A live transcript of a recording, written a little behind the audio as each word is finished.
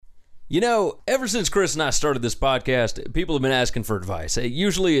You know, ever since Chris and I started this podcast, people have been asking for advice.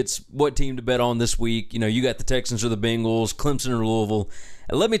 Usually it's what team to bet on this week. You know, you got the Texans or the Bengals, Clemson or Louisville.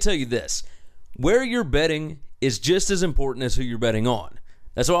 And let me tell you this, where you're betting is just as important as who you're betting on.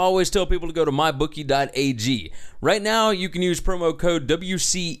 That's why I always tell people to go to mybookie.ag. Right now, you can use promo code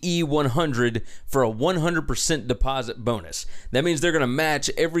WCE100 for a 100% deposit bonus. That means they're going to match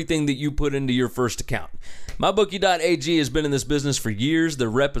everything that you put into your first account. MyBookie.ag has been in this business for years. Their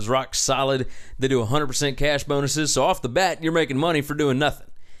rep is rock solid. They do 100% cash bonuses, so off the bat, you're making money for doing nothing.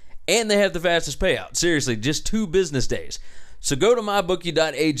 And they have the fastest payout. Seriously, just 2 business days. So go to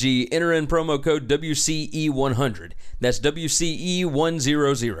mybookie.ag, enter in promo code WCE100. That's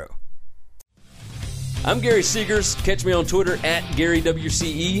WCE100. I'm Gary Seegers. Catch me on Twitter at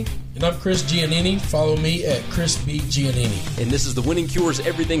GaryWCE. And I'm Chris Giannini. Follow me at Chris B. Giannini. And this is the Winning Cures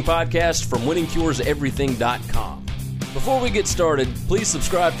Everything podcast from winningcureseverything.com. Before we get started, please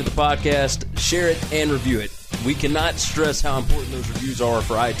subscribe to the podcast, share it, and review it. We cannot stress how important those reviews are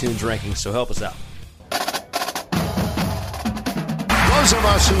for iTunes rankings, so help us out. Those of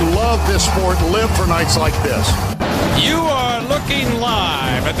us who love this sport live for nights like this. You are looking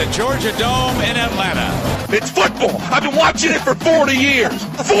live at the Georgia Dome in Atlanta. It's football. I've been watching it for 40 years.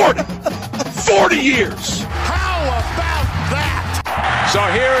 40 years. How about that? So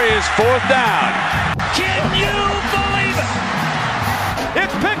here is 4th down. Can you believe it?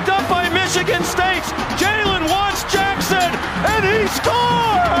 It's picked up by Michigan State's Jalen Watts Jackson, and he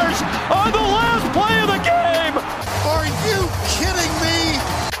scores on the last play of the game. Are you kidding me?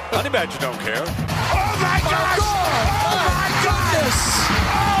 Honey Badger don't care. Oh my gosh! Oh my goodness!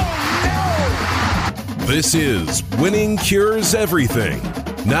 Oh no! This is Winning Cures Everything.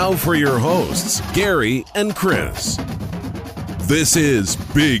 Now for your hosts, Gary and Chris. This is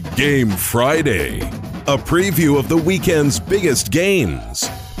Big Game Friday, a preview of the weekend's biggest games.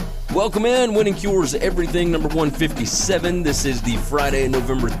 Welcome in, Winning Cures Everything, number 157. This is the Friday,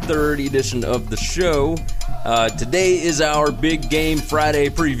 November 3rd edition of the show. Today is our Big Game Friday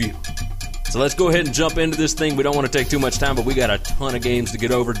preview. So let's go ahead and jump into this thing. We don't want to take too much time, but we got a ton of games to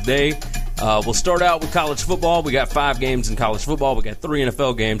get over today. We'll start out with college football. We got 5 games in college football. We got 3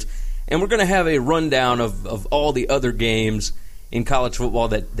 NFL games. And we're going to have a rundown of all the other games in college football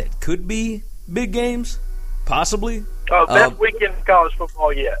that could be big games, possibly. Best weekend in college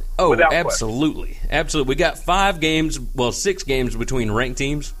football yet. Oh, absolutely. Question. Absolutely. We got 6 games between ranked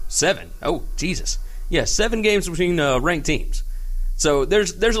teams. 7. Oh, Jesus. Yeah, 7 games between ranked teams. So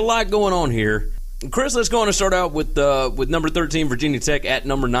there's a lot going on here. Chris, let's go on and start out with number 13, Virginia Tech, at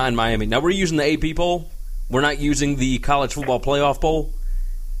number 9, Miami. Now, we're using the AP poll. We're not using the college football playoff poll.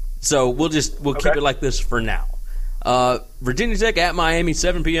 So we'll keep it like this for now. Virginia Tech at Miami,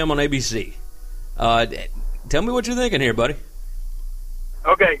 7 p.m. on ABC. Tell me what you're thinking here, buddy.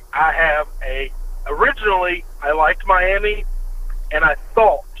 Okay, originally I liked Miami, and I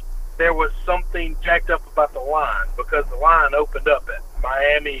thought there was something jacked up about the line because the line opened up at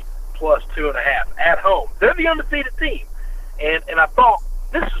Miami plus 2.5 at home. They're the undefeated team. And I thought,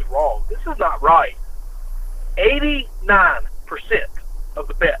 this is wrong. This is not right. 89% of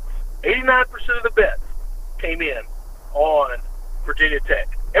the bets came in on Virginia Tech.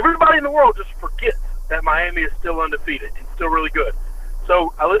 Everybody in the world just forgets that Miami is still undefeated and still really good.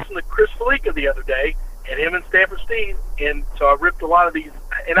 So I listened to Chris Felica the other day, and him and Stanford Steve, and so I ripped a lot of these,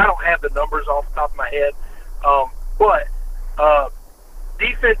 and I don't have the numbers off the top of my head, but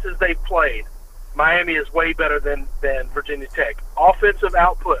defenses they've played, Miami is way better than Virginia Tech. Offensive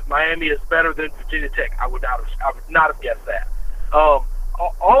output, Miami is better than Virginia Tech. I would not have guessed that. All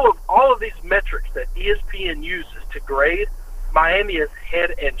of these metrics that ESPN uses to grade, Miami is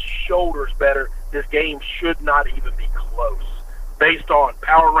head and shoulders better. This game should not even be close, based on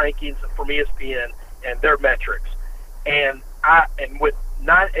power rankings from ESPN and their metrics. And with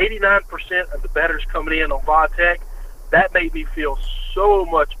 89% of the bettors coming in on VodTech, that made me feel so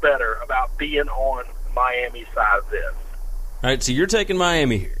much better about being on Miami's side of this. All right, so you're taking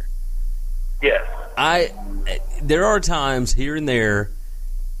Miami here. Yes. There are times here and there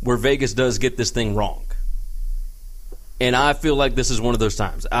where Vegas does get this thing wrong. And I feel like this is one of those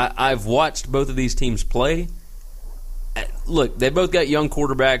times. I've watched both of these teams play. Look, they both got young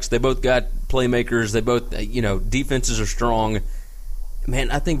quarterbacks. They both got playmakers. They both, defenses are strong.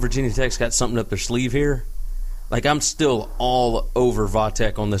 Man, I think Virginia Tech's got something up their sleeve here. Like, I'm still all over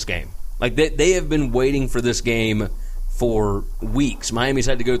VodTech on this game. Like, they have been waiting for this game for weeks. Miami's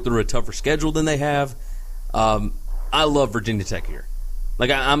had to go through a tougher schedule than they have. I love Virginia Tech here. Like,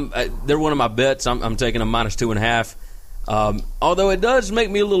 they're one of my bets. I'm taking them minus 2.5. Although it does make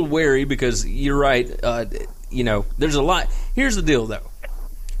me a little wary because you're right. There's a lot. Here's the deal, though.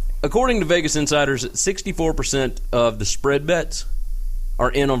 according to Vegas insiders, 64% of the spread bets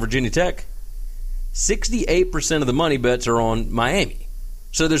are in on Virginia Tech. 68% of the money bets are on Miami.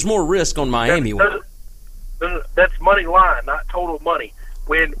 So there's more risk on Miami. That's money line, not total money.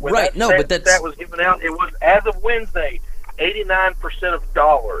 When right, that was given out, it was, as of Wednesday, 89% of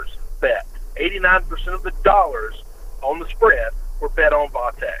dollars bet. 89% of the dollars on the spread were bet on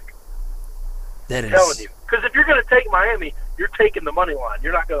Vatech. That is... I'm telling you. Because if you're going to take Miami, you're taking the money line.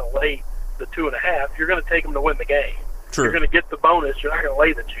 You're not going to lay the 2.5. You're going to take them to win the game. True. You're going to get the bonus. You're not going to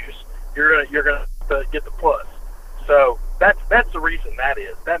lay the juice. You're going to get the plus. So that's the reason that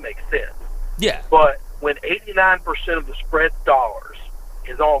is. That makes sense. Yeah. But when 89% of the spread dollars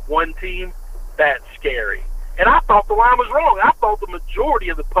is on one team, that's scary. And I thought the line was wrong. I thought the majority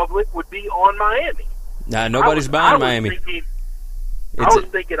of the public would be on Miami. Nah, nobody's buying Miami. I was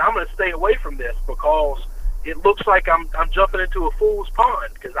thinking I'm going to stay away from this because it looks like I'm jumping into a fool's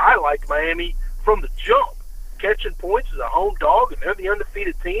pond because I like Miami from the jump. Catching points as a home dog, and they're the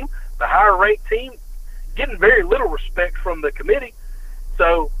undefeated team, the higher-ranked team, getting very little respect from the committee.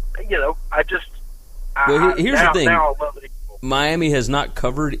 So, you know, here's the thing. Now I love it. Miami has not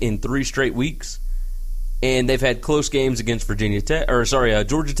covered in 3 straight weeks, and they've had close games against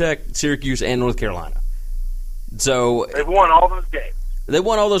Georgia Tech, Syracuse, and North Carolina. So they've won all those games. They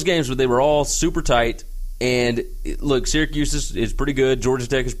won all those games, but they were all super tight. And look, Syracuse is pretty good. Georgia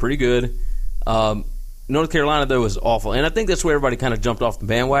Tech is pretty good. North Carolina, though, is awful. And I think that's where everybody kind of jumped off the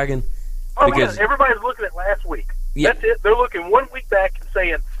bandwagon. Because everybody's looking at last week. Yeah. That's it. They're looking 1 week back and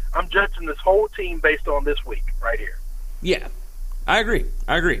saying, I'm judging this whole team based on this week right here. Yeah, I agree.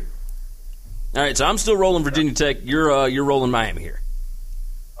 All right, so I'm still rolling Virginia Tech. You're rolling Miami here.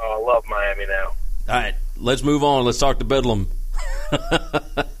 Oh, I love Miami now. All right, let's move on. Let's talk to Bedlam.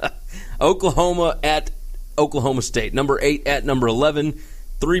 Oklahoma at Oklahoma State. Number 8 at number 11.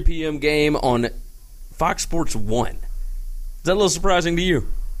 3 p.m. game on Fox Sports 1. Is that a little surprising to you?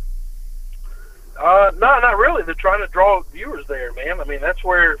 No, not really. They're trying to draw viewers there, man. I mean, that's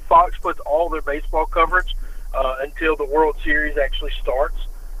where Fox puts all their baseball coverage until the World Series actually starts.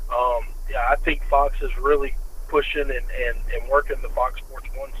 Yeah, I think Fox is really pushing and working the Fox Sports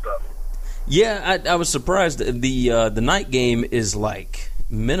 1 stuff. Yeah, I was surprised. The night game is like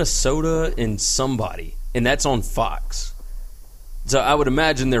Minnesota and somebody, and that's on Fox. So I would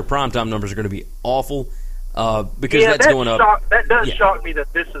imagine their primetime numbers are going to be awful because that's going up. That does shock me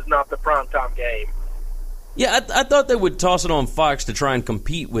that this is not the primetime game. Yeah, I thought they would toss it on Fox to try and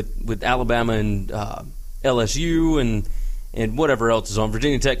compete with Alabama and LSU and whatever else is on,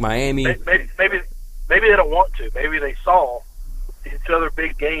 Virginia Tech, Miami. Maybe they don't want to. Maybe they saw these other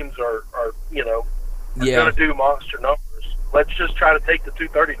big games are going to do monster numbers. Let's just try to take the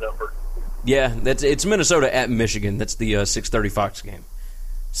 230 number. Yeah, it's Minnesota at Michigan. That's the 6:30 Fox game.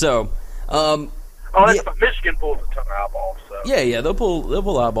 So, Michigan pulls a ton of eyeballs. So. Yeah, they'll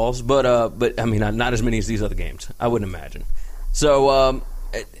pull eyeballs, but I mean, not as many as these other games. I wouldn't imagine. So,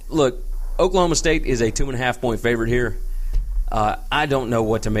 look, Oklahoma State is a 2.5 point favorite here. I don't know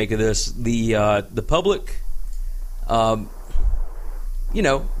what to make of this. The public, the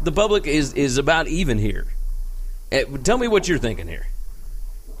public is about even here. Tell me what you're thinking here.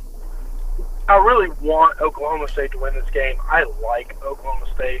 I really want Oklahoma State to win this game. I like Oklahoma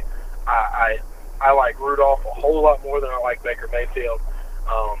State. I like Rudolph a whole lot more than I like Baker Mayfield.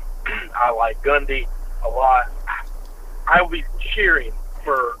 I like Gundy a lot. I will be cheering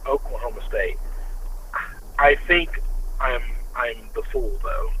for Oklahoma State. I think I'm the fool,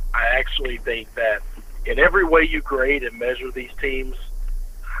 though. I actually think that in every way you grade and measure these teams,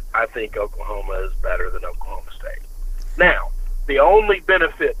 I think Oklahoma is better than Oklahoma State. Now, the only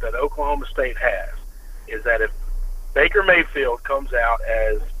benefit that Oklahoma State has is that if Baker Mayfield comes out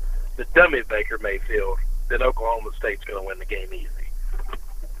as the dummy Baker Mayfield, then Oklahoma State's going to win the game easy.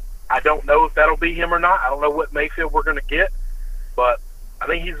 I don't know if that'll be him or not. I don't know what Mayfield we're going to get, but I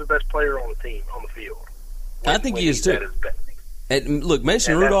think he's the best player on the team, on the field. I think he is too. And look,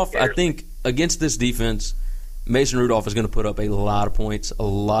 Mason Rudolph, I think against this defense, Mason Rudolph is going to put up a lot of points, a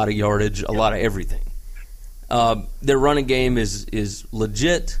lot of yardage, a lot of everything. Their running game is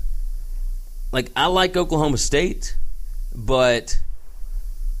legit. Like, I like Oklahoma State, but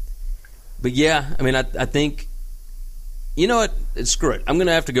yeah, I mean, I think, you know what? Screw it. I'm going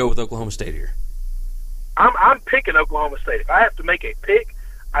to have to go with Oklahoma State here. I'm picking Oklahoma State. If I have to make a pick,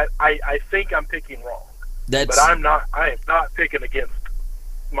 I think I'm picking wrong. But I am not picking against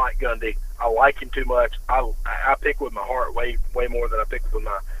Mike Gundy. I like him too much. I pick with my heart way more than I pick with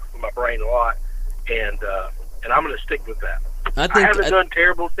my brain a lot, and I'm going to stick with that. I haven't done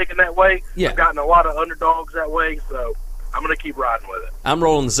terrible sticking that way. Yeah. I've gotten a lot of underdogs that way, so I'm going to keep riding with it. I'm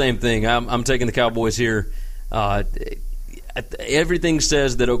rolling the same thing. I'm taking the Cowboys here. Everything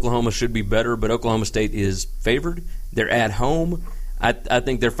says that Oklahoma should be better, but Oklahoma State is favored. They're at home. I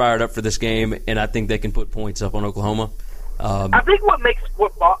think they're fired up for this game, and I think they can put points up on Oklahoma. I think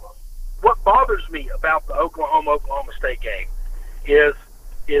what bothers me about the Oklahoma State game is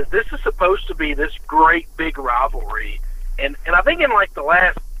this is supposed to be this great big rivalry, and I think in like the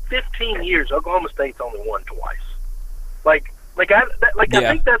last 15 years, Oklahoma State's only won twice. I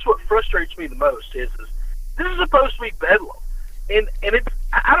think that's what frustrates me the most is this is supposed to be bedlam, and it's,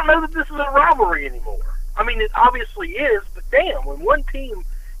 I don't know that this is a rivalry anymore. I mean, it obviously is, but damn, when one team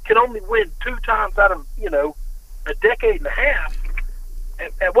can only win 2 times out of a decade and a half,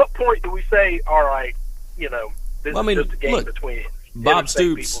 at what point do we say, all right, this is just a game between Bob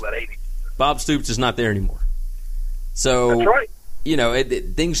Stoops? People that hate each other. Bob Stoops is not there anymore, so that's right.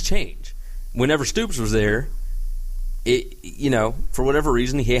 Things change. Whenever Stoops was there, for whatever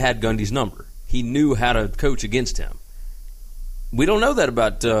reason, he had Gundy's number. He knew how to coach against him. We don't know that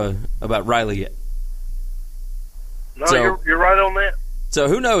about Riley yet. No, so, you're right on that. So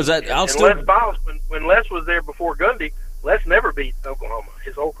who knows? Les Biles, when Les was there before Gundy, Les never beat Oklahoma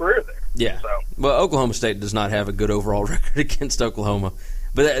his whole career there. Yeah. So. Well, Oklahoma State does not have a good overall record against Oklahoma,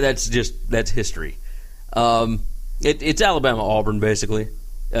 but that's history. It's Alabama-Auburn, basically,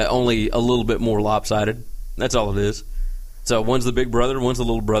 only a little bit more lopsided. That's all it is. So one's the big brother, one's the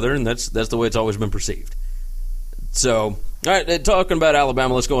little brother, and that's the way it's always been perceived. So, all right, talking about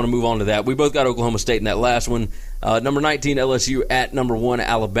Alabama, let's go on and move on to that. We both got Oklahoma State in that last one. Number 19, LSU at number 1,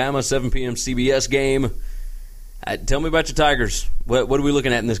 Alabama, 7 p.m. CBS game. Tell me about your Tigers. What are we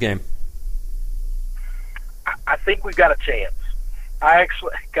looking at in this game? I think we've got a chance.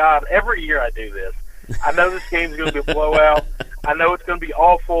 Every year I do this. I know this game's going to be a blowout. I know it's going to be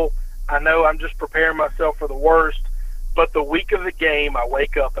awful. I know I'm just preparing myself for the worst. But the week of the game, I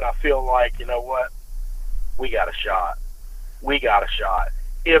wake up and I feel like, you know what? We got a shot. We got a shot.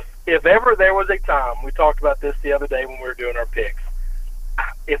 If ever there was a time, we talked about this the other day when we were doing our picks,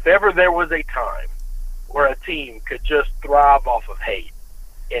 if ever there was a time where a team could just thrive off of hate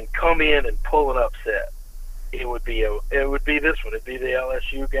and come in and pull an upset, it would be this one. It'd be the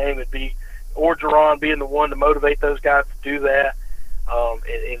LSU game. It'd be Orgeron being the one to motivate those guys to do that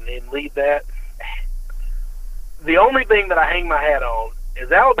and lead that. The only thing that I hang my hat on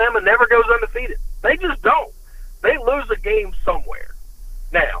is Alabama never goes undefeated. They just don't. They lose a game somewhere.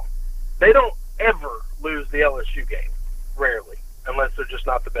 Now, they don't ever lose the LSU game, rarely, unless they're just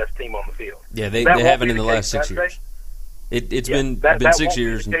not the best team on the field. Yeah, they haven't in the last 6 years. It's been 6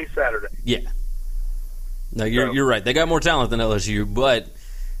 years. That won't be the case Saturday. Yeah. No, you're right. They got more talent than LSU, but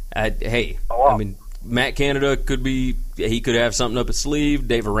hey, I mean, Matt Canada he could have something up his sleeve.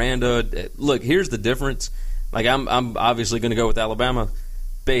 Dave Aranda. Look, here's the difference. Like I'm obviously going to go with Alabama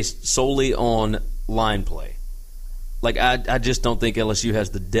based solely on line play. Like I just don't think LSU has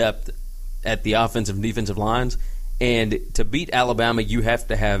the depth at the offensive and defensive lines, and to beat Alabama, you have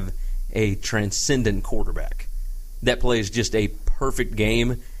to have a transcendent quarterback that plays just a perfect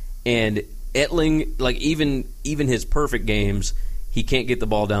game. And Etling, like even his perfect games, he can't get the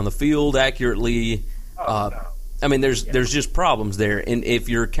ball down the field accurately. No. I mean, there's just problems there. And if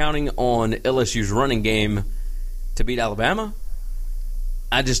you're counting on LSU's running game to beat Alabama,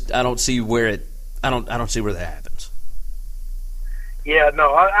 I don't see where that happens. Yeah,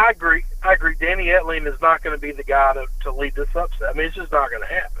 no, I agree. Danny Etling is not going to be the guy to lead this upset. I mean, it's just not going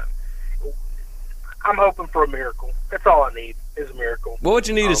to happen. I'm hoping for a miracle. That's all I need is a miracle. Well, what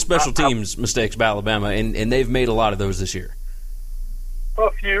you need is special teams mistakes by Alabama, and they've made a lot of those this year. Well,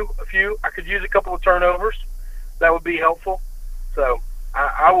 a few. I could use a couple of turnovers. That would be helpful. So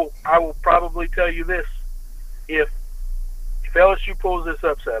I will probably tell you this: if LSU pulls this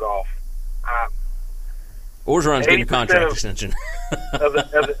upset off, Orgeron's getting a contract extension of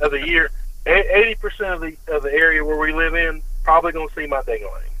the year. 80% of the area where we live in probably going to see my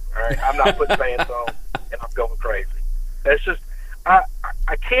ding-a-ling. All right, I'm not putting pants on, and I'm going crazy. That's just I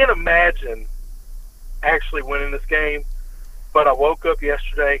can't imagine actually winning this game. But I woke up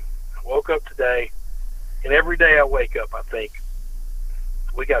yesterday, I woke up today, and every day I wake up, I think,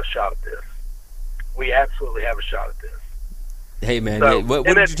 we got a shot at this. We absolutely have a shot at this. Hey, man, so, what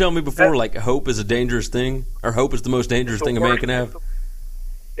did you tell me before? Like, hope is a dangerous thing? Or hope is the most dangerous thing a man can have?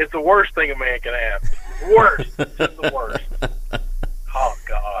 It's the worst thing a man can have. It's the worst. It's just the worst. Oh,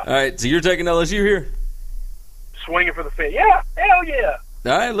 God. All right, so you're taking LSU here? Swinging for the fence. Yeah, hell yeah.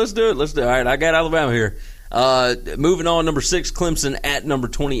 All right, let's do it. All right, I got Alabama here. Moving on, number 6, Clemson at number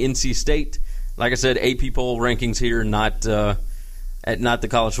 20, NC State. Like I said, AP poll rankings here, not the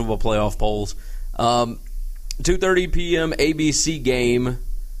college football playoff polls. 2:30 p.m. ABC game.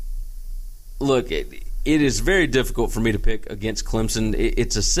 Look, it is very difficult for me to pick against Clemson.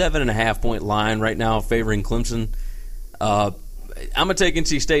 It's a 7.5-point line right now favoring Clemson. I'm going to take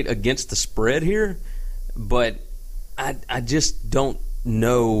NC State against the spread here, but I just don't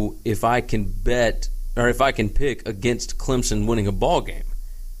know if I can bet or if I can pick against Clemson winning a ball game.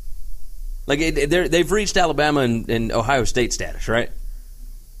 Like they've reached Alabama and Ohio State status, right?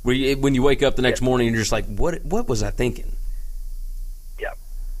 When you wake up the next morning, you're just like, what was I thinking? Yeah.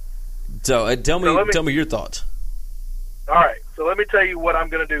 So tell me your thoughts. All right. So let me tell you what I'm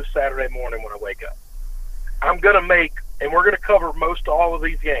going to do Saturday morning when I wake up. I'm going to make, and we're going to cover most all of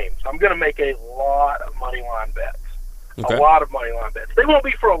these games. I'm going to make a lot of money line bets. Okay. A lot of money line bets. They won't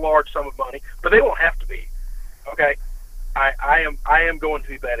be for a large sum of money, but they won't have to be. Okay. I am going to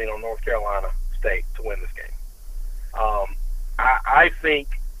be betting on North Carolina State to win this game. I think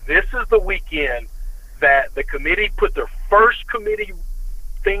this is the weekend that the committee put their first committee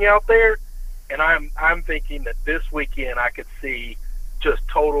thing out there, and I'm thinking that this weekend I could see just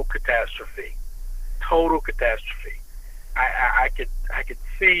total catastrophe. Total catastrophe. I could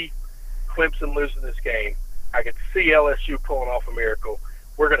see Clemson losing this game. I could see LSU pulling off a miracle.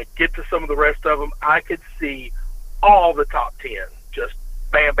 We're going to get to some of the rest of them. I could see all the top 10 just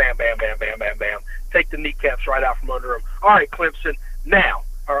bam, bam, bam, bam, bam, bam, bam. Take the kneecaps right out from under them. All right, Clemson, now.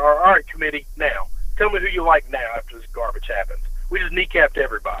 All right, committee, now. Tell me who you like now after this garbage happens. We just kneecapped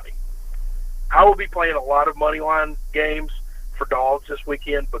everybody. I will be playing a lot of money line games for dogs this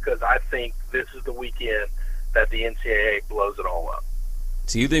weekend because I think this is the weekend that the NCAA blows it all up.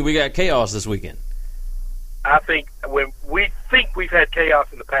 So you think we got chaos this weekend? I think when we think we've had chaos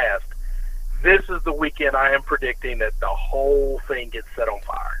in the past, this is the weekend I am predicting that the whole thing gets set on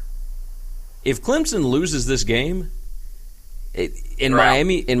fire. If Clemson loses this game,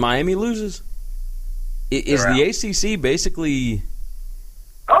 Miami loses, is the ACC basically?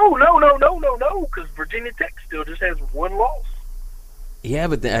 Oh no! Because Virginia Tech still just has one loss. Yeah,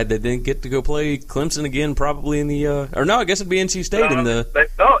 but they didn't get to go play Clemson again, probably in the or no, I guess it'd be NC State in the.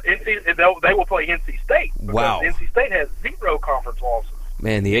 They will play NC State. Wow. NC State has 0 conference losses.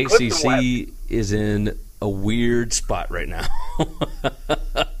 Man, the ACC is in a weird spot right now.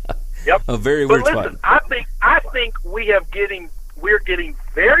 Yep. A very weird spot. I think we're getting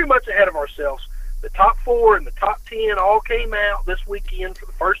very much ahead of ourselves. The top 4 and the top 10 all came out this weekend for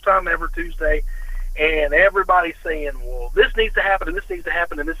the first time ever Tuesday, and everybody's saying, well, this needs to happen and this needs to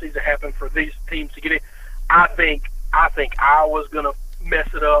happen and this needs to happen for these teams to get in. I think Iowa's going to mess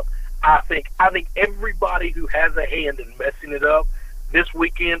it up. I think everybody who has a hand in messing it up this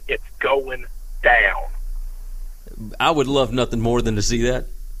weekend, it's going down. I would love nothing more than to see that.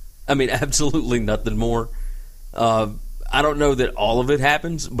 I mean, absolutely nothing more. I don't know that all of it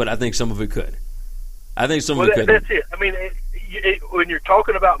happens, but I think some of it could. I think some of it could. That's it. I mean, when you're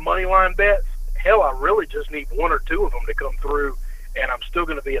talking about money line bets, hell, I really just need 1 or 2 of them to come through, and I'm still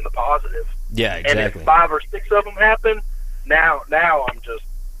going to be in the positive. Yeah, exactly. And if 5 or 6 of them happen, now I'm just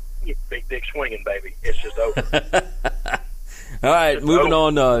big dick swinging, baby. It's just over. All right, moving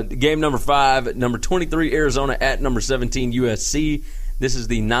on. Game number 5, number 23 Arizona at number 17 USC. This is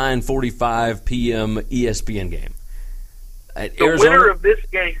the 9:45 p.m. ESPN game. The winner of this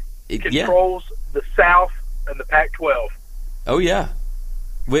game controls the South and the Pac-12. Oh, yeah.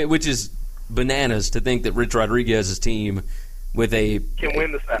 Which is bananas to think that Rich Rodriguez's team can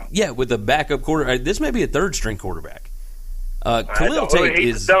win the South. Yeah, with a backup quarterback. This may be a third-string quarterback. Khalil Tate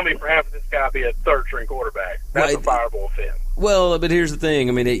is a dummy for having this guy be a third-string quarterback. That's a fireable offense. Well, but here's the thing.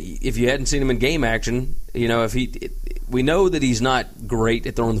 I mean, if you hadn't seen him in game action, we know that he's not great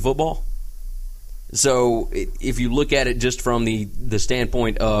at throwing the football. So if you look at it just from the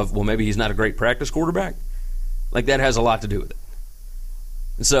standpoint of, well, maybe he's not a great practice quarterback, like that has a lot to do with it.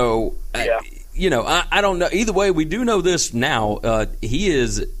 So, I don't know. Either way, we do know this now. He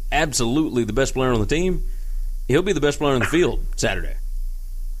is absolutely the best player on the team. He'll be the best player on the field Saturday.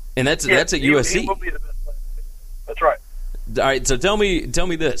 And that's at USC. He will be the best player. That's right. All right, so tell me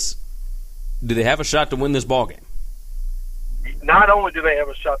this. Do they have a shot to win this ball game? Not only do they have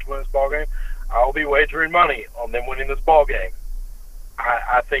a shot to win this ball game, I'll be wagering money on them winning this ball game.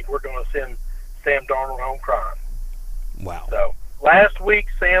 I think we're going to send Sam Darnold home crying. Wow. So last week,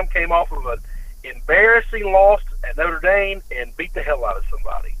 Sam came off of an embarrassing loss at Notre Dame and beat the hell out of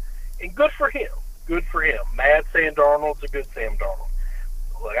somebody. And good for him. Good for him. Mad Sam Darnold's a good Sam Darnold.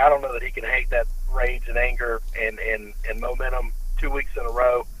 Look, I don't know that he can hate that rage and anger and momentum 2 weeks in a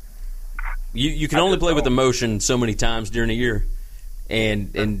row. You can only play with emotion so many times during a year,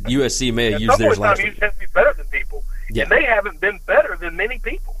 and USC may have used theirs last week. You have to be better than people, and they haven't been better than many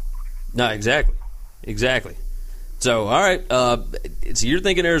people. No, exactly. So, all right. So you're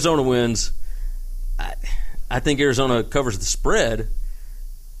thinking Arizona wins. I think Arizona covers the spread.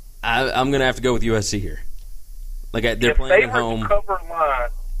 I'm going to have to go with USC here. They're playing at home. Cover line,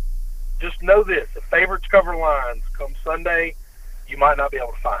 just know this: if favorites cover lines come Sunday, you might not be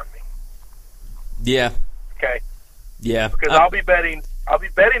able to find me. Yeah. Okay. Yeah. Because I'll be betting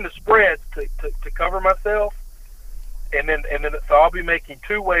the spreads to cover myself, and then so I'll be making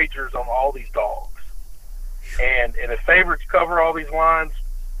 2 wagers on all these dogs. And if favorites cover all these lines,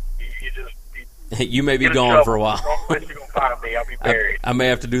 you may be gone for a while. You're going to find me. I'll be buried. I may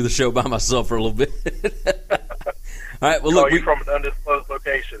have to do the show by myself for a little bit. All right. Well, look, you from an undisclosed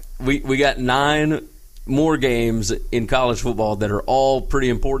location. We got 9 more games in college football that are all pretty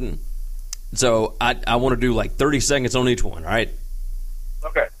important. So I want to do like 30 seconds on each one. All right.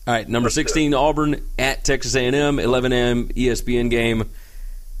 Okay. All right. Number 16, Auburn at Texas A&M, 11 a.m. ESPN game.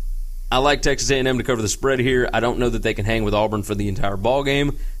 I like Texas A&M to cover the spread here. I don't know that they can hang with Auburn for the entire ball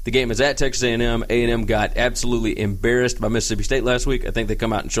game. The game is at Texas A&M. A&M got absolutely embarrassed by Mississippi State last week. I think they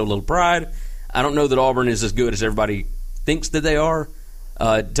come out and show a little pride. I don't know that Auburn is as good as everybody thinks that they are.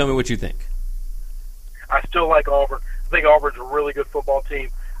 Tell me what you think. I still like Auburn. I think Auburn's a really good football team.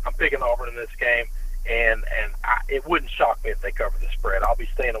 I'm picking Auburn in this game, and it wouldn't shock me if they cover the spread. I'll be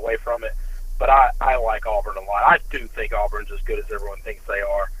staying away from it, but I like Auburn a lot. I do think Auburn's as good as everyone thinks they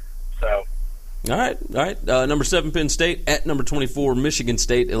are. So, all right. Number 7, Penn State at number 24, Michigan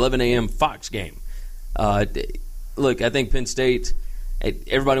State, 11 a.m. Fox game. Look, I think Penn State.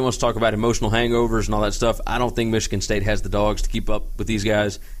 Everybody wants to talk about emotional hangovers and all that stuff. I don't think Michigan State has the dogs to keep up with these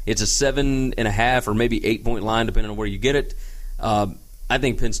guys. It's a 7.5 or maybe 8-point line, depending on where you get it. I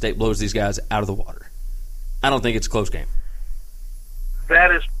think Penn State blows these guys out of the water. I don't think it's a close game.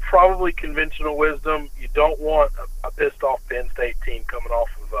 That is probably conventional wisdom. You don't want a pissed-off Penn State team coming off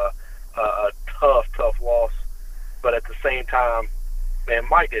of a tough loss. But at the same time, man,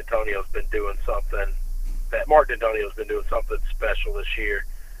 Mark D'Antonio's been doing something special this year.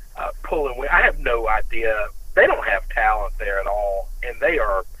 I have no idea. They don't have talent there at all, and they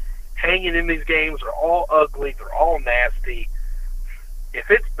are hanging in these games. They're all ugly. They're all nasty. If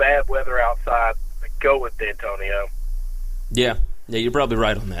it's bad weather outside, go with D'Antonio. Yeah, you're probably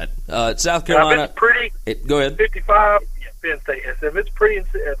right on that. South Carolina. If it's pretty, go ahead. 55, Penn State. If it's pretty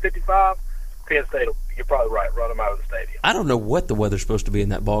at 55, Penn State, you're probably right. Run them out of the stadium. I don't know what the weather's supposed to be in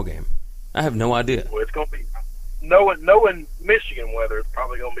that ball game. I have no idea. Well, it's going to be knowing Michigan weather. It's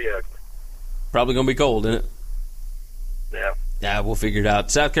probably going to be ugly. Probably going to be cold, isn't it? Yeah. Yeah, we'll figure it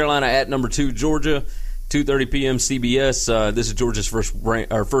out. South Carolina at number 2, Georgia, 2:30 p.m. CBS. This is Georgia's first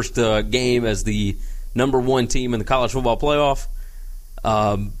game as the number 1 team in the college football playoff.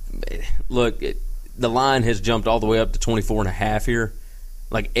 Look, the line has jumped all the way up to 24.5 here.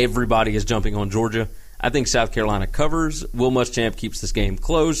 Like, everybody is jumping on Georgia. I think South Carolina covers. Will Muschamp keeps this game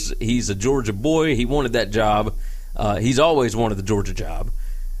close. He's a Georgia boy. He wanted that job. He's always wanted the Georgia job.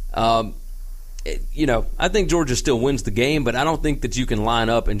 I think Georgia still wins the game, but I don't think that you can line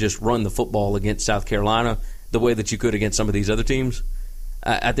up and just run the football against South Carolina the way that you could against some of these other teams.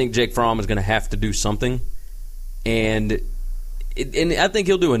 I think Jake Fromm is going to have to do something, and I think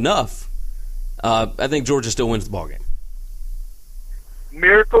he'll do enough. I think Georgia still wins the ballgame.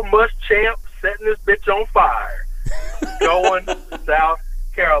 Miracle Muschamp setting this bitch on fire. Going South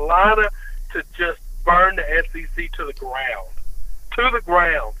Carolina to just burn the SEC to the ground. To the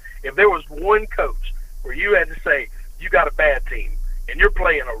ground. If there was one coach where you had to say you got a bad team and you're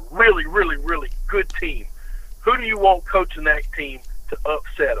playing a really, really, really good team, who do you want coaching that team to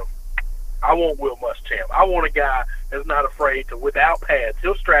upset them? I want Will Muschamp. I want a guy that's not afraid to, without pads,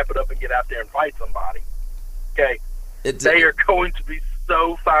 he'll strap it up and get out there and fight somebody. Okay? They are going to be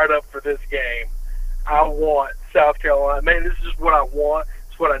so fired up for this game. I want South Carolina. Man, this is just what I want.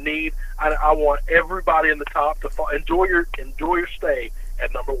 It's what I need. I want everybody in the top to enjoy your stay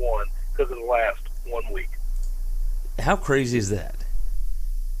at number 1 because it'll last 1 week. How crazy is that?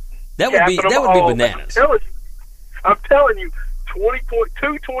 That would be bananas. I'm telling you,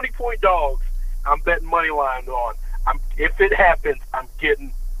 20-point dogs. I'm betting money line on. If it happens, I'm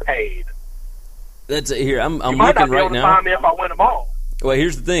getting paid. That's here. I'm you might looking not be right able to now. find me if I win them all. Well,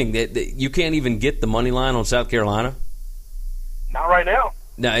 here's the thing: you can't even get the money line on South Carolina. Not right now.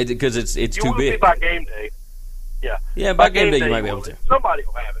 No, because it's too big. You will be by game day. Yeah. Yeah, by game day you might be able to. Somebody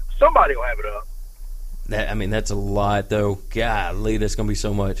will have it. Somebody will have it up. That's a lot, though. Golly, that's going to be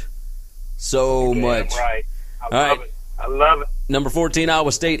so much. So much. Right. I love it. Number 14,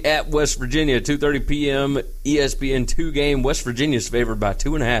 Iowa State at West Virginia, 2:30 p.m. ESPN 2 game. West Virginia's favored by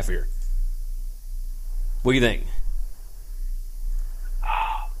 2.5 here. What do you think?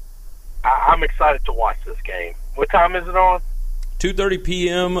 I'm excited to watch this game. What time is it on? 2:30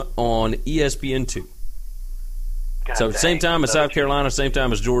 p.m. on ESPN2. So same time as South Carolina, same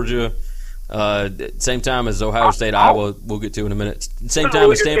time as Georgia, same time as Ohio State, Iowa. We'll get to in a minute. Same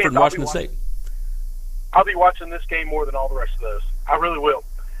time as Stanford and Washington State. I'll be watching this game more than all the rest of those. I really will.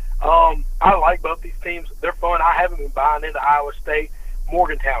 I like both these teams. They're fun. I haven't been buying into Iowa State.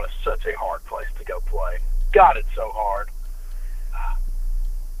 Morgantown is such a hard place to go play. God, it's so hard.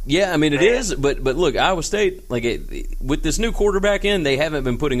 Yeah, I mean, it is. But look, Iowa State, with this new quarterback in, they haven't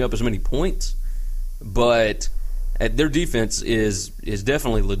been putting up as many points. But their defense is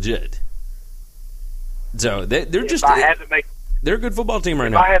definitely legit. So they're just they're a good football team right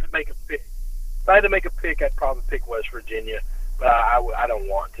now. If I had to make a pick, I'd probably pick West Virginia, but I don't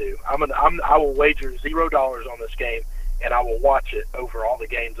want to. I will wager $0 on this game, and I will watch it over all the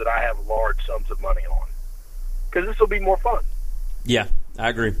games that I have large sums of money on, because this will be more fun. Yeah, I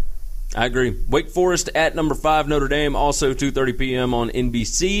agree. Wake Forest at number 5 Notre Dame, also 2:30 p.m. on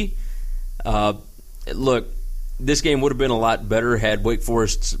NBC. Look, this game would have been a lot better had Wake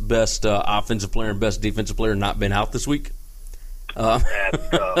Forest's best offensive player and best defensive player not been out this week.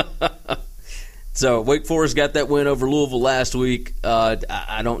 So Wake Forest got that win over Louisville last week.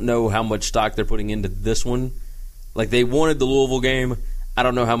 I don't know how much stock they're putting into this one. Like, they wanted the Louisville game. I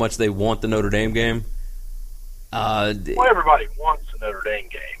don't know how much they want the Notre Dame game. Well, everybody wants the Notre Dame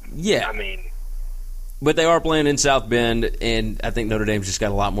game. Yeah. I mean, but they are playing in South Bend, and I think Notre Dame's just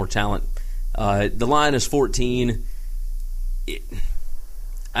got a lot more talent. The line is 14.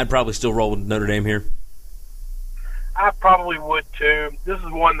 I'd probably still roll with Notre Dame here. I probably would too. This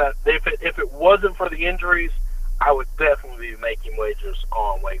is one that if it wasn't for the injuries, I would definitely be making wagers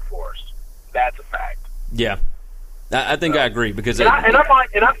on Wake Forest. That's a fact. Yeah, I think I agree because I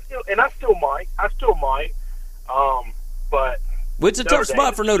still might. But it's a tough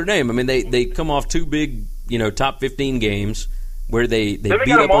spot for Notre Dame. I mean, they come off 2 big, top 15 games where they beat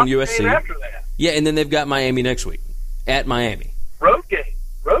up on USC. After that. Yeah, and then they've got Miami next week at Miami. Road game,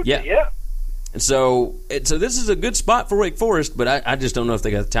 yeah. And so this is a good spot for Wake Forest, but I just don't know if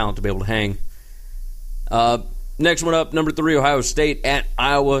they got the talent to be able to hang. Next one up, number 3, Ohio State at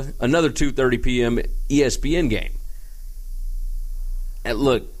Iowa, another 2:30 p.m. ESPN game. And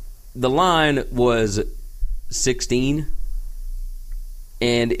look, the line was 16,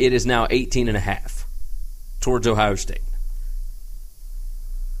 and it is now 18.5 towards Ohio State.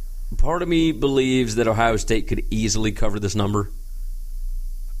 Part of me believes that Ohio State could easily cover this number.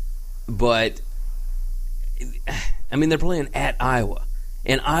 But, I mean, they're playing at Iowa.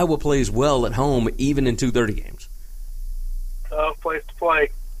 And Iowa plays well at home, even in 2:30 games. Tough place to play.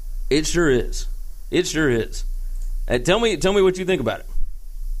 It sure is. Tell me what you think about it.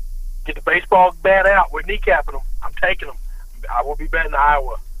 Get the baseball bat out. We're kneecapping them. I'm taking them. I will be betting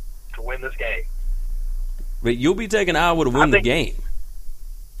Iowa to win this game. But you'll be taking Iowa to win the game.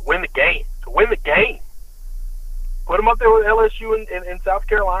 To win the game. Put them up there with LSU in South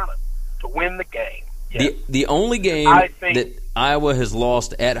Carolina. To win the game. Yes. The only game that Iowa has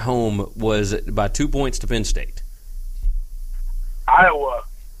lost at home was by 2 points to Penn State. Iowa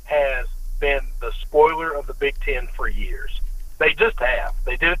has been the spoiler of the Big Ten for years. They just have.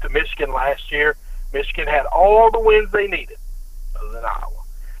 They did it to Michigan last year. Michigan had all the wins they needed, other than Iowa.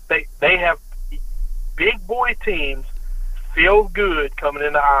 They have big boy teams feel good coming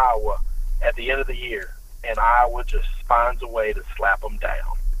into Iowa at the end of the year, and Iowa just finds a way to slap them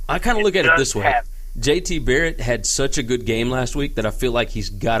down. I kind of look at it this way. J.T. Barrett had such a good game last week that I feel like he's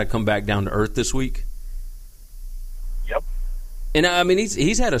got to come back down to earth this week. Yep. And, I mean,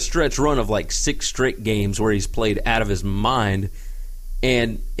 he's had a stretch run of like 6 straight games where he's played out of his mind.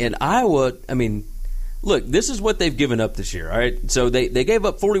 And Iowa, I mean, look, this is what they've given up this year, all right? So they gave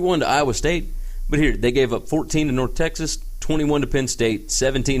up 41 to Iowa State, but here, they gave up 14 to North Texas, 21 to Penn State,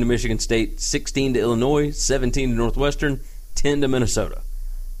 17 to Michigan State, 16 to Illinois, 17 to Northwestern, 10 to Minnesota.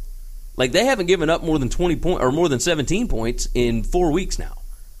 Like, they haven't given up more than 20 points or more than 17 points in 4 weeks now.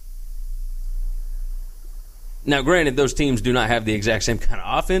 Now, granted, those teams do not have the exact same kind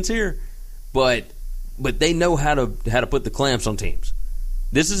of offense here, but they know how to put the clamps on teams.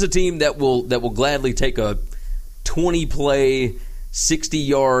 This is a team that will gladly take a 20-play,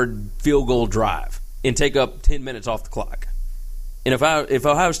 60-yard field goal drive and take up 10 minutes off the clock. And if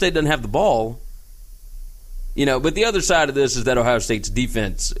Ohio State doesn't have the ball, but the other side of this is that Ohio State's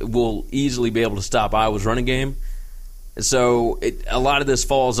defense will easily be able to stop Iowa's running game. So a lot of this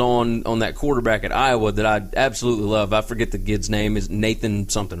falls on that quarterback at Iowa that I absolutely love. I forget the kid's name, is Nathan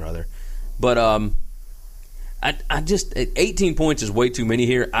something or other. But I just 18 points is way too many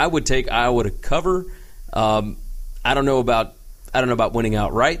here. I would take Iowa to cover. I don't know about winning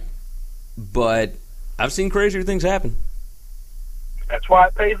outright, but I've seen crazier things happen. That's why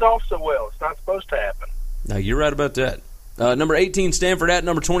it pays off so well. It's not supposed to happen. No, you're right about that. Number 18, Stanford at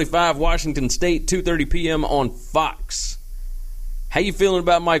number 25, Washington State, 2:30 p.m. on Fox. How you feeling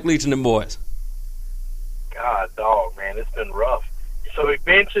about Mike Leach and them boys? God, dog, man, it's been rough. So he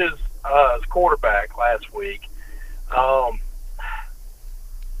benches his quarterback last week. I'm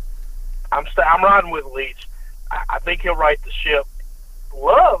riding with Leach. I think he'll right the ship.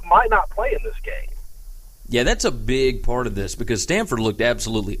 Love might not play in this game. Yeah, that's a big part of this because Stanford looked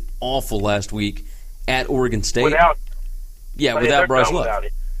absolutely awful last week at Oregon State. Without Bryce Love.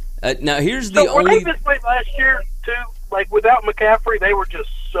 Now, here's the only... They just played last year, too. Like, without McCaffrey, they were just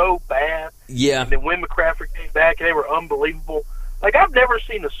so bad. Yeah. And then when McCaffrey came back, they were unbelievable. Like, I've never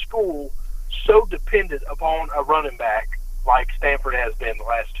seen a school so dependent upon a running back like Stanford has been the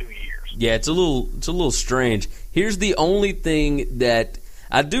last 2 years. Yeah, it's a little strange. Here's the only thing that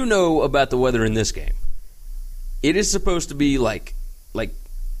I do know about the weather in this game. It is supposed to be like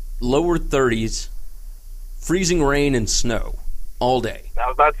lower 30s, freezing rain and snow all day. I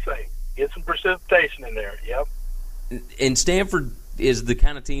was about to say, get some precipitation in there. Yep. And Stanford is the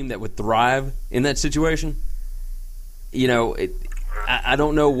kind of team that would thrive in that situation. You know, I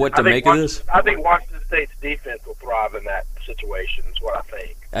don't know what to make of this. I think Washington State's defense will thrive in that situation is what I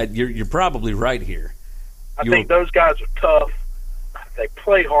think. You're probably right here. I think those guys are tough. They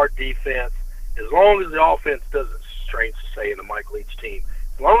play hard defense. As long as the offense doesn't, strange to say in the Mike Leach team,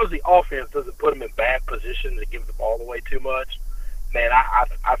 as long as the offense doesn't put them in bad positions and give the ball away too much, man,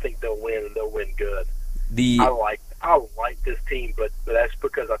 I think they'll win and they'll win good. I like this team, but that's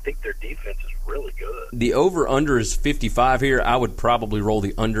because I think their defense is really good. The over-under is 55 here. I would probably roll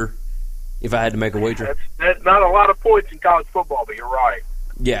the under if I had to make a wager. That's not a lot of points in college football, but you're right.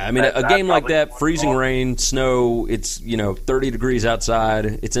 Yeah, I mean, a game like that, freezing rain, snow, it's 30 degrees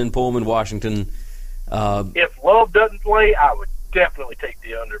outside. It's in Pullman, Washington. If Love doesn't play, I would definitely take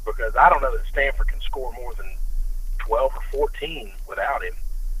the under because I don't know that Stanford can score more than 12 or 14 without him.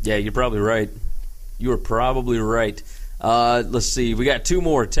 Yeah, you're probably right. You are probably right. Let's see. We got two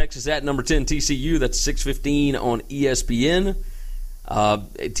more. Texas at number 10, TCU. That's 6:15 on ESPN.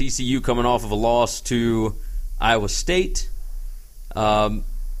 TCU coming off of a loss to Iowa State.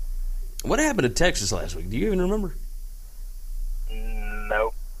 What happened to Texas last week? Do you even remember?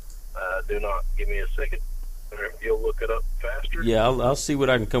 No. Do not. Give me a second. If you'll look it up faster. Yeah, I'll see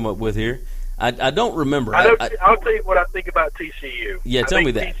what I can come up with here. I don't remember. I'll tell you what I think about TCU. Yeah, tell me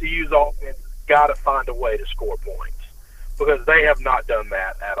that. TCU's offense has got to find a way to score points because they have not done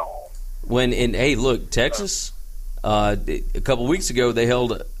that at all. Hey, look, Texas, a couple weeks ago, they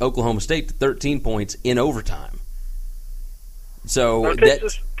held Oklahoma State to 13 points in overtime. So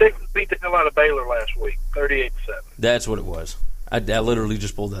Texas beat the hell out of Baylor last week, 38-7. That's what it was. I literally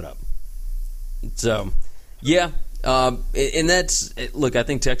just pulled that up. So, yeah, and that's look. I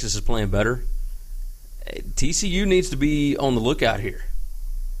think Texas is playing better. TCU needs to be on the lookout here.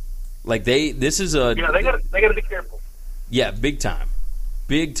 Like this is a they got to be careful. Yeah, big time,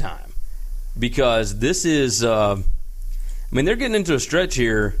 because this is. I mean, they're getting into a stretch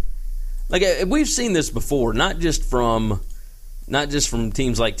here. Like we've seen this before, not just from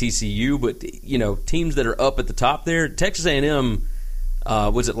teams like TCU, but teams that are up at the top there. Texas A&M,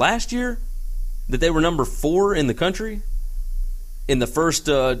 was it last year that they were number 4 in the country in the first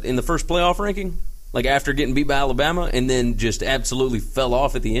playoff ranking? Like after getting beat by Alabama, and then just absolutely fell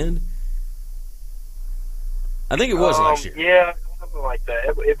off at the end. I think it was last year. Yeah, something like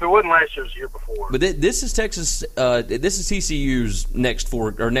that. If it wasn't last year, it was the year before. But this is Texas. This is TCU's next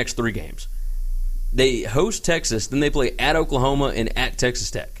 3 games. They host Texas, then they play at Oklahoma and at Texas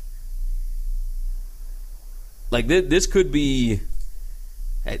Tech. Like this could be.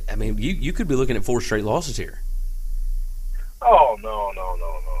 I mean, you could be looking at 4 straight losses here. Oh no!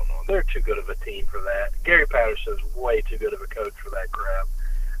 They're too good of a team for that. Gary Patterson's way too good of a coach for that crap.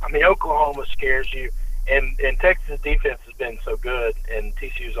 I mean, Oklahoma scares you, and Texas' defense has been so good, and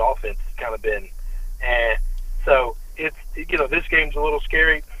TCU's offense has kind of been, So it's this game's a little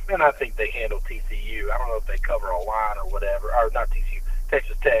scary, and I think they handle TCU. I don't know if they cover a line or whatever, or not TCU,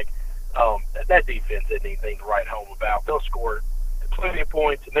 Texas Tech. That defense isn't anything to write home about. They'll score plenty of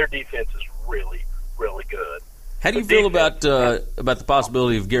points, and their defense is really, really good. How do you feel about the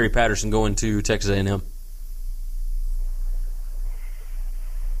possibility of Gary Patterson going to Texas A&M?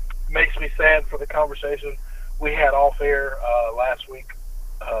 Makes me sad for the conversation we had off air last week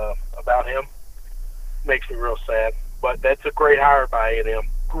about him. Makes me real sad, but that's a great hire by A&M.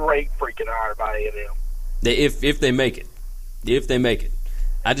 Great freaking hire by A&M. If they make it,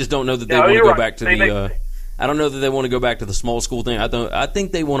 I just don't know that they want to go back to the. I don't know that they want to go back to the small school thing. I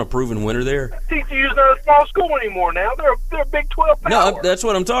think they want a proven winner there. TCU's not a small school anymore now. They're a Big 12 power. No, that's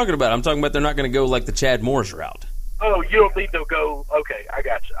what I'm talking about. I'm talking about they're not going to go like the Chad Morris route. Oh, you don't think they'll go? Okay, I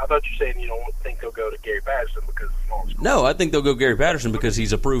got you. I thought you were saying you don't think they'll go to Gary Patterson because it's small school. No, I think they'll go Gary Patterson because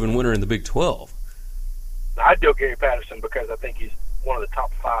he's a proven winner in the Big 12. I'd go Gary Patterson because I think he's one of the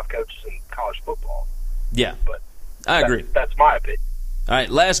top 5 coaches in college football. Yeah, but I agree. That's my opinion. All right,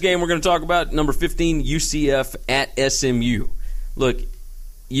 last game we're going to talk about, number 15, UCF at SMU. Look,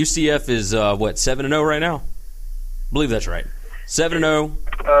 UCF is, 7-0 right now? I believe that's right. 7-0,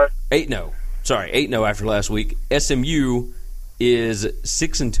 8-0. Sorry, 8-0 after last week. SMU is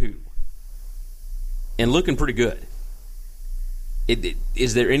 6-2 and looking pretty good.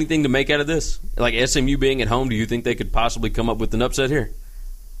 Is there anything to make out of this? Like SMU being at home, do you think they could possibly come up with an upset here?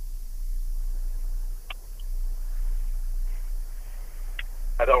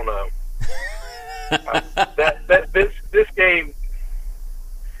 I don't know. This game,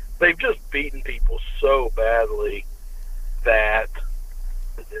 they've just beaten people so badly that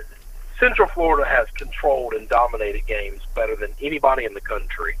Central Florida has controlled and dominated games better than anybody in the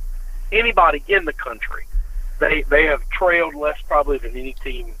country. Anybody in the country. They have trailed less probably than any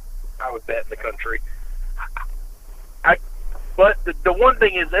team I would bet in the country. But the one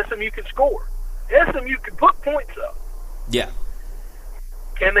thing is SMU can score. SMU can put points up. Yeah.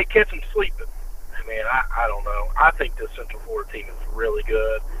 Can they catch them sleeping? Man, I don't know. I think this Central Florida team is really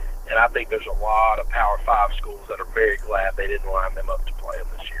good, and I think there's a lot of Power 5 schools that are very glad they didn't line them up to play them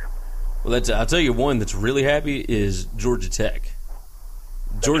this year. Well, I'll tell you one that's really happy is Georgia Tech.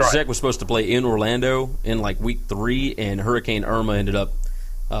 Georgia Tech was supposed to play in Orlando in like week 3, and Hurricane Irma ended up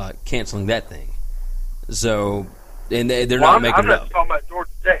canceling that thing. So, and they're not making it up. I'm not talking about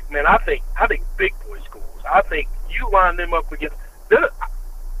Georgia Tech, man. I think big boy schools. I think you line them up against.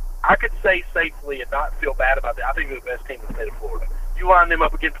 I could say safely and not feel bad about that. I think they're the best team in the state of Florida. You line them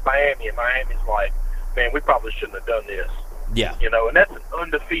up against Miami, and Miami's like, man, we probably shouldn't have done this. Yeah. You know, and that's an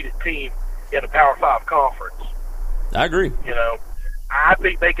undefeated team in a Power 5 conference. I agree. You know, I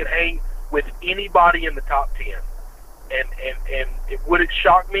think they could hang with anybody in the top 10. And would it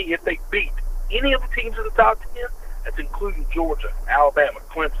shock me if they beat any of the teams in the top 10? That's including Georgia, Alabama,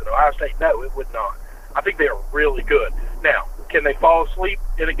 Clemson, Ohio State. No, it would not. I think they are really good. Now, can they fall asleep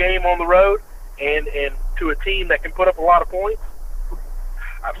in a game on the road and to a team that can put up a lot of points?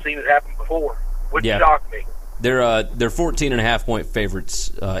 I've seen it happen before. Wouldn't shock me. They're 14.5-point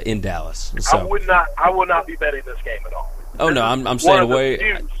favorites in Dallas. So. I would not be betting this game at all. Oh no, I'm staying away.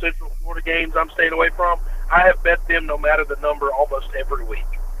 One of the few Central Florida games I'm staying away from. I have bet them no matter the number almost every week.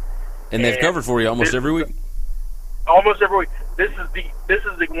 And they've covered for you almost every week. Almost every week. This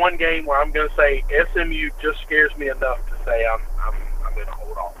is the one game where I'm going to say SMU just scares me enough to say I'm going to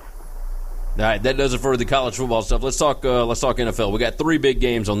hold off. All right, that does it for the college football stuff. Let's talk NFL. We got 3 big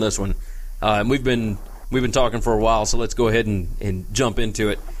games on this one, and we've been talking for a while, so let's go ahead and jump into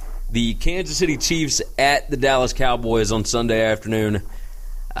it. The Kansas City Chiefs at the Dallas Cowboys on Sunday afternoon.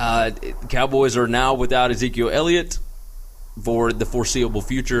 Cowboys are now without Ezekiel Elliott for the foreseeable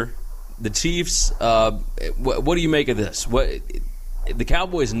future. The Chiefs, what do you make of this? The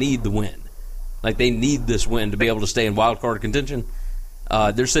Cowboys need the win. Like, they need this win to be able to stay in wild card contention.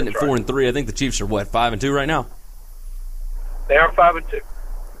 They're sitting at 4-3. I think the Chiefs are, 5-2 right now? They are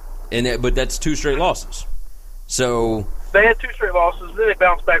 5-2. But that's 2 straight losses. So they had 2 straight losses, then they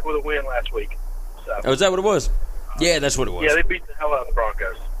bounced back with a win last week. So. Oh, is that what it was? Yeah, that's what it was. Yeah, they beat the hell out of the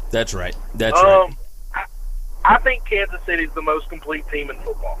Broncos. That's right. Right. I think Kansas City is the most complete team in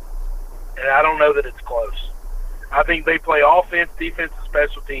football. And I don't know that it's close. I think they play offense, defense, and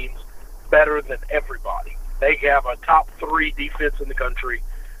special teams better than everybody. They have a top 3 defense in the country.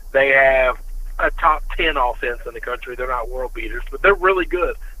 They have a top 10 offense in the country. They're not world beaters, but they're really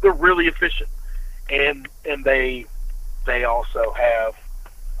good. They're really efficient. And they also have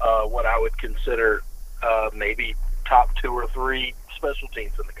what I would consider maybe top 2 or 3 special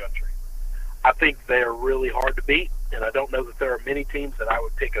teams in the country. I think they're really hard to beat, and I don't know that there are many teams that I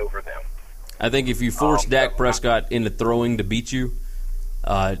would pick over them. I think if you force Dak Prescott into throwing to beat you,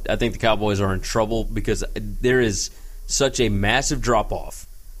 I think the Cowboys are in trouble because there is such a massive drop-off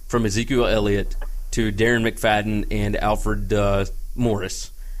from Ezekiel Elliott to Darren McFadden and Alfred Morris.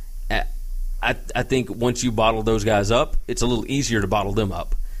 I think once you bottle those guys up, it's a little easier to bottle them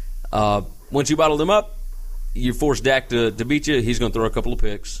up. Once you bottle them up, you force Dak to beat you, he's going to throw a couple of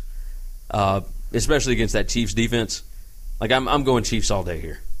picks, especially against that Chiefs defense. Like, I'm going Chiefs all day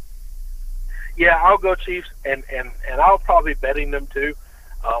here. Yeah, I'll go Chiefs, and I'll probably betting them too.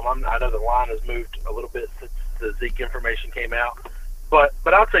 I know the line has moved a little bit since the Zeke information came out, but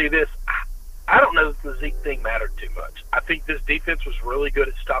I'll tell you this: I don't know that the Zeke thing mattered too much. I think this defense was really good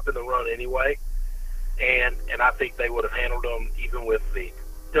at stopping the run anyway, and I think they would have handled them even with Zeke.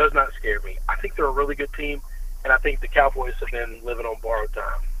 Does not scare me. I think they're a really good team, and I think the Cowboys have been living on borrowed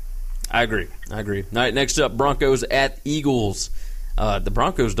time. I agree. All right, next up, Broncos at Eagles. The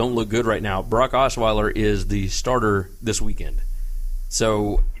Broncos don't look good right now. Brock Osweiler is the starter this weekend.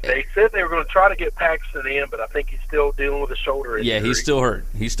 So they said they were going to try to get Paxton in, but I think he's still dealing with a shoulder injury. Yeah, he's still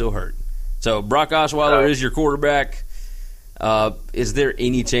hurt. So Brock Osweiler is your quarterback. Is there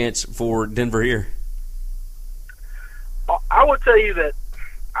any chance for Denver here? I would tell you that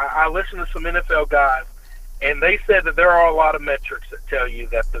I listened to some NFL guys, and they said that there are a lot of metrics that tell you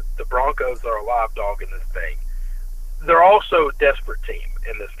that the Broncos are a live dog in this thing. They're also a desperate team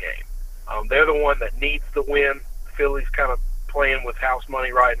in this game. They're the one that needs the win. Philly's kind of playing with house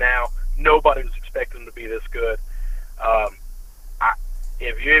money right now. Nobody was expecting them to be this good.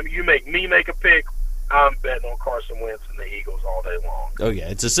 If you make me make a pick, I'm betting on Carson Wentz and the Eagles all day long. Oh, yeah.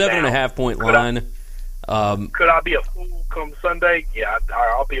 It's a 7.5-point line. Could I be a fool come Sunday? Yeah,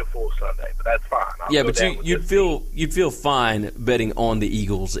 I'll be a fool Sunday, but that's fine. But you'd feel fine betting on the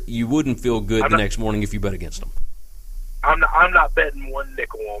Eagles. You wouldn't feel good the next morning if you bet against them. I'm not betting one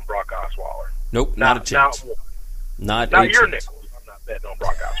nickel on Brock Osweiler. Nope, not a chance. Not your nickels. I'm not betting on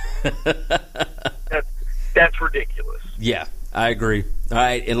Brock Osweiler. That's ridiculous. Yeah, I agree. All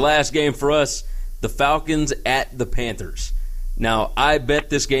right, and last game for us, the Falcons at the Panthers. Now, I bet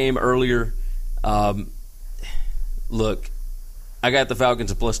this game earlier. Look, I got the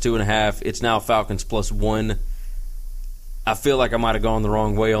Falcons at +2.5. It's now Falcons +1. I feel like I might have gone the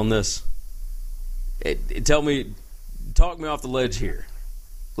wrong way on this. Talk me off the ledge here.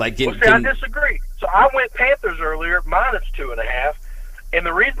 I disagree. So I went Panthers earlier, -2.5, and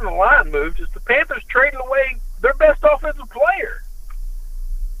the reason the line moved is the Panthers traded away their best offensive player.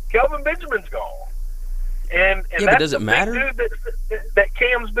 Kelvin Benjamin's gone. And that's does it the matter? big dude that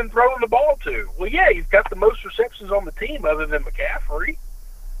Cam's been throwing the ball to. Well, yeah, he's got the most receptions on the team other than McCaffrey.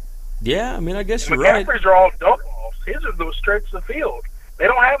 Yeah, I mean, I guess and you're right. McCaffrey's are all dump-offs. His are those stretches of the field. They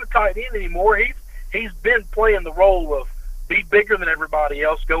don't have a tight end anymore. He's been playing the role of be bigger than everybody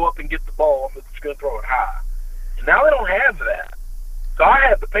else, go up and get the ball, but it's going to throw it high. And now they don't have that. So I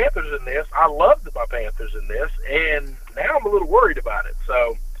had the Panthers in this. I loved my Panthers in this, and now I'm a little worried about it.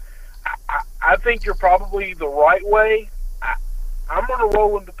 So I think you're probably the right way. I'm going to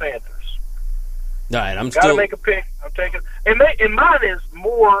roll with the Panthers. All right, Got to make a pick. I'm taking, and mine is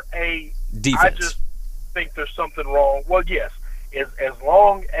more a defense. I just think there's something wrong. Well, yes, as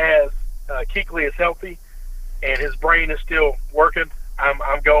long as Kuechly is healthy and his brain is still working,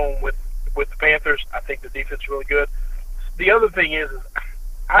 I'm going with the Panthers. I think the defense is really good. The other thing is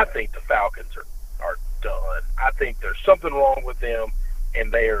I think the Falcons are done. I think there's something wrong with them,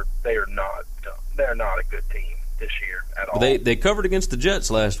 and they are not done. They're not a good team this year at all. They covered against the Jets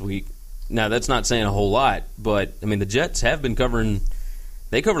last week. Now, that's not saying a whole lot, but, I mean, the Jets have been covering –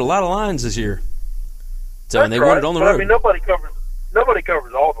 they covered a lot of lines this year. So, and they won it on the road. I mean, nobody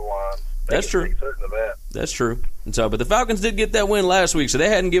covers all the lines. That's true. Be certain of that. That's true. And so, but the Falcons did get that win last week, so they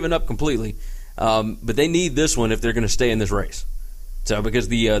hadn't given up completely. But they need this one if they're going to stay in this race. So, because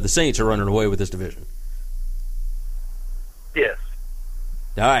the Saints are running away with this division. Yes.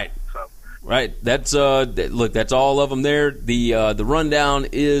 All right. Right. That's look. That's all of them there. The rundown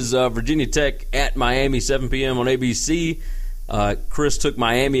is Virginia Tech at Miami, 7 p.m. on ABC. Chris took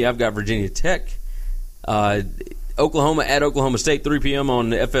Miami. I've got Virginia Tech. Oklahoma at Oklahoma State, 3 p.m.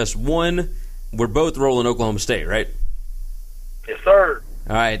 on FS1. We're both rolling Oklahoma State, right? Yes, sir.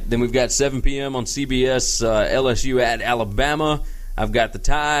 All right. Then we've got 7 p.m. on CBS, LSU at Alabama. I've got the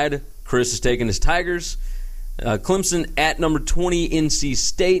Tide. Chris is taking his Tigers. Clemson at number 20, NC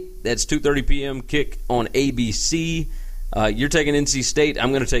State. That's 2:30 p.m. kick on ABC. You're taking NC State. I'm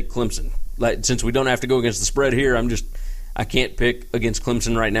going to take Clemson. Since we don't have to go against the spread here, I can't pick against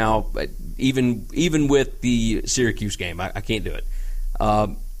Clemson right now. Even with the Syracuse game, I can't do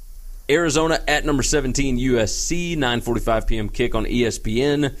it. Arizona at number 17, USC. 9:45 p.m. kick on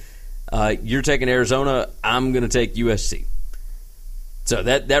ESPN. You're taking Arizona. I'm going to take USC. So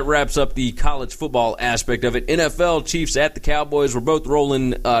that wraps up the college football aspect of it. NFL, Chiefs at the Cowboys. We're both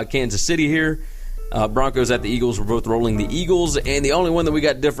rolling Kansas City here. Broncos at the Eagles. We're both rolling the Eagles. And the only one that we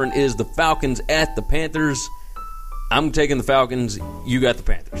got different is the Falcons at the Panthers. I'm taking the Falcons. You got the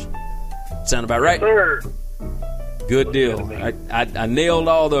Panthers. Sound about right? Sir. Good deal. I nailed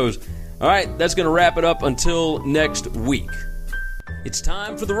all those. All right, that's going to wrap it up until next week. It's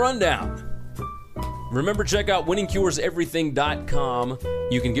time for the rundown. Remember, check out winningcureseverything.com.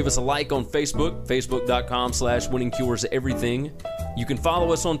 You can give us a like on Facebook, facebook.com/winningcureseverything. You can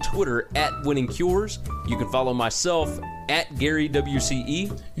follow us on Twitter @winningcures. You can follow myself @GaryWCE.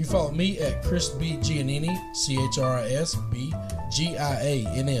 You can follow me at Chris B. Giannini,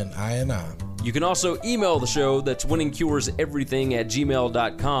 ChrisBGiannini. You can also email the show, that's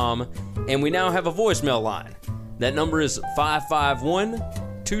winningcureseverything@gmail.com. And we now have a voicemail line. That number is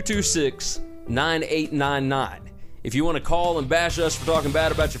 551-226-9899. If you want to call and bash us for talking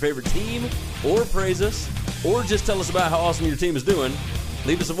bad about your favorite team, or praise us, or just tell us about how awesome your team is doing,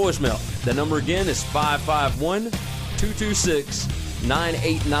 leave us a voicemail. That number again is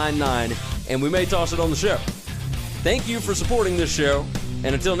 551-226-9899, and we may toss it on the show. Thank you for supporting this show,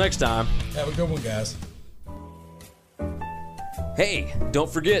 and until next time, have a good one, guys. Hey,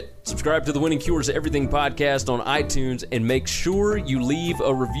 don't forget, subscribe to the Winning Cures Everything podcast on iTunes and make sure you leave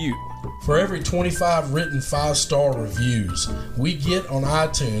a review. For every 25 written 5-star reviews we get on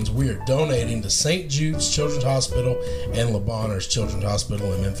iTunes, we are donating to St. Jude's Children's Hospital and Le Bonheur Children's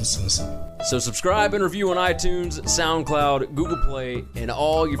Hospital in Memphis, Tennessee. So subscribe and review on iTunes, SoundCloud, Google Play, and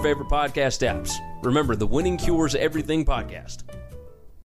all your favorite podcast apps. Remember, the Winning Cures Everything podcast.